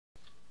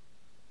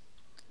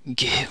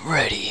Get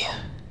ready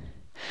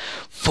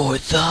for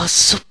the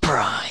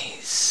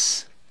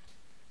surprise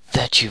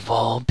that you've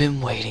all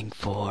been waiting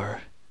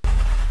for.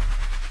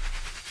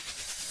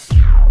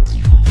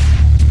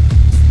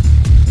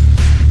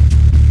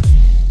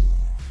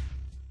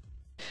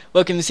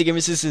 Welcome to C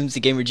Gamer Systems, the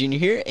Gamer Junior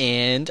here,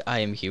 and I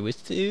am here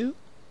with you.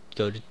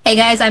 Hey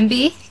guys, I'm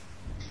B.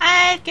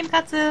 Hi,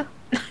 Kimkatsu.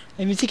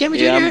 I'm Mr. Gamer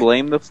Junior. Yeah,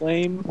 Blame the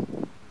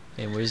Flame.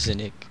 And where's the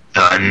Nick?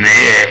 The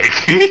Nick.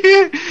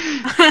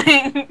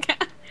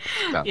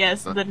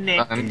 Yes, the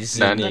Nick. Dun,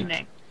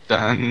 Nick.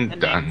 dun, The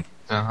dun,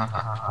 Nick.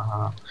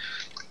 dun.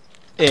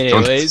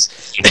 Anyways,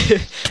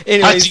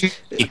 Touching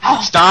me.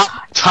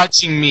 Stop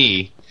touching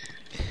me.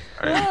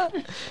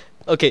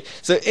 Okay,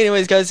 so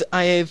anyways, guys,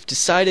 I have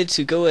decided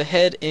to go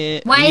ahead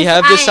and Why we is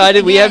have I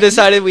decided. again?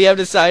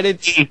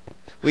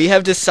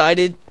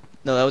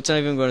 No, that's not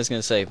even what I was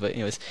gonna say. But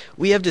anyways,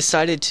 we have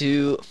decided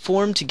to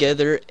form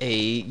together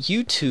a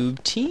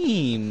YouTube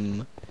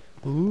team.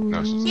 Ooh.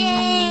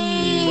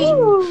 Yay!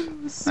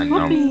 I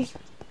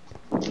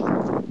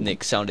know.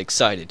 Nick, sound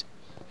excited.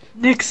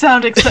 Nick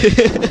sound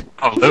excited.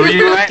 Oh,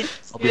 Louie, right?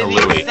 I'll be a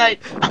Louie. I'll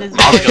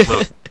be a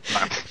Louie.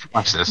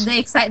 Watch this. The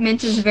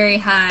excitement is very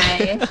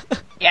high.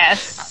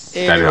 Yes.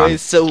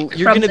 Anyways, so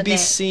you're From gonna the be Nick.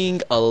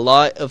 seeing a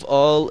lot of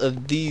all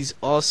of these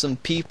awesome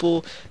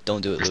people.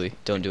 Don't do it, Louie.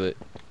 Don't do it.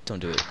 Don't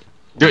do it.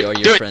 Do We it, are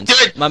do your it, friends.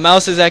 do it. My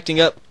mouse is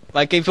acting up.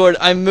 My keyboard.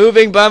 I'm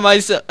moving by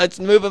myself. It's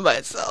moving by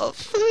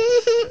itself.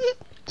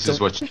 This is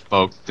what you,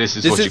 folks. This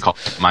is This what is- you call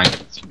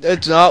mind.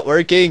 It's not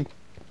working.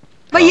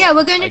 But yeah,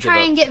 we're going I to give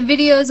try up. and get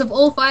videos of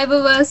all 5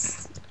 of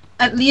us.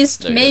 At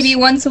least There it maybe is.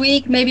 once a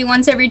week, maybe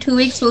once every 2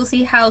 weeks. We'll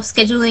see how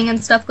scheduling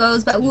and stuff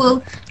goes. But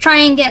we'll try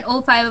and get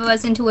all 5 of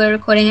us into a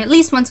recording at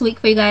least once a week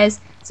for you guys.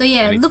 So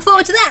yeah, look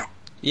forward to that.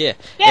 Yeah.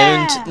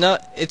 Yeah. And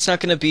it's not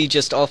gonna be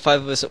just all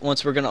 5 of us at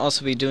once. We're gonna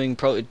also be doing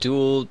probably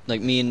dual,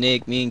 like me and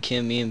Nick, me and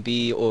Kim, me and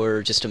B,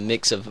 or just a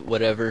mix of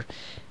whatever.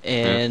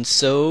 And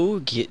so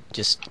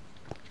just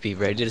be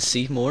ready to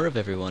see more of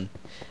everyone.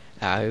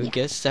 I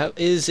guess that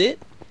is it.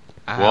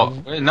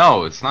 Well, wait,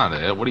 no, it's not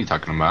it. What are you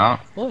talking about?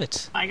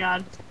 What? My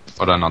God.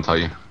 Hold on, I'll tell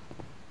you.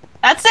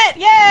 That's it.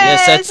 Yay!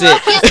 Yes, that's So,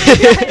 it. see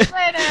you guys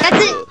later.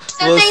 That's it.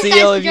 So We'll thanks see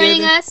guys all for of you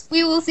joining later. us.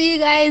 We will see you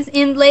guys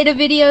in later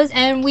videos,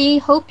 and we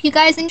hope you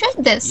guys enjoyed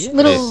this Yeah.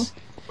 little This-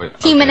 wait,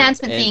 team okay.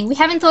 announcement And- thing. We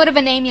haven't thought of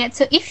a name yet,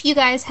 so if you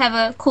guys have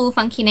a cool,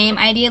 funky name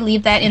idea,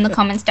 leave that in the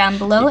comments down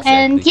below.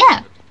 And Exactly.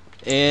 yeah.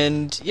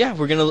 And yeah,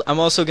 I'm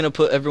also gonna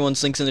put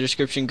everyone's links in the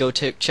description. Go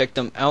check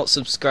them out.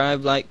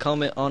 Subscribe, like,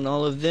 comment on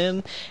all of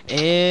them,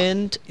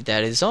 and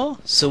that is all.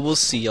 So we'll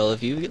see all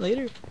of you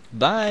later.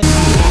 Bye.